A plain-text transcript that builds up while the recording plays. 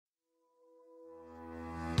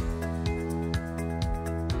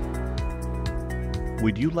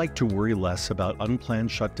Would you like to worry less about unplanned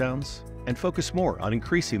shutdowns and focus more on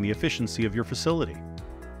increasing the efficiency of your facility?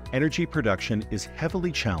 Energy production is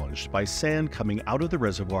heavily challenged by sand coming out of the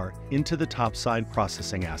reservoir into the topside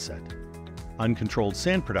processing asset. Uncontrolled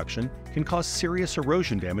sand production can cause serious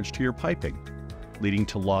erosion damage to your piping, leading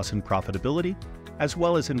to loss in profitability, as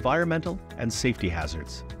well as environmental and safety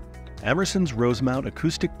hazards. Emerson's Rosemount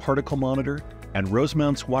Acoustic Particle Monitor and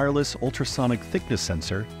Rosemount's wireless ultrasonic thickness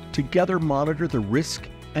sensor together monitor the risk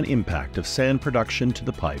and impact of sand production to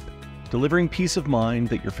the pipe, delivering peace of mind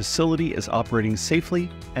that your facility is operating safely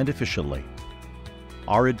and efficiently.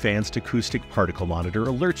 Our advanced acoustic particle monitor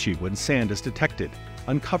alerts you when sand is detected,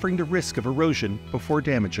 uncovering the risk of erosion before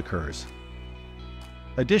damage occurs.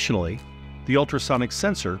 Additionally, the ultrasonic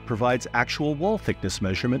sensor provides actual wall thickness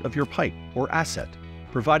measurement of your pipe or asset,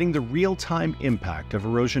 providing the real-time impact of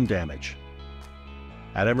erosion damage.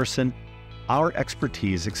 At Emerson, our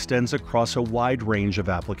expertise extends across a wide range of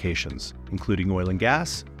applications, including oil and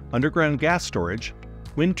gas, underground gas storage,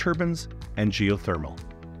 wind turbines, and geothermal.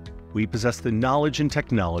 We possess the knowledge and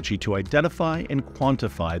technology to identify and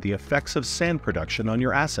quantify the effects of sand production on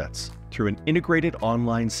your assets through an integrated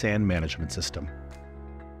online sand management system.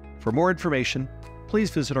 For more information, please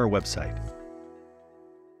visit our website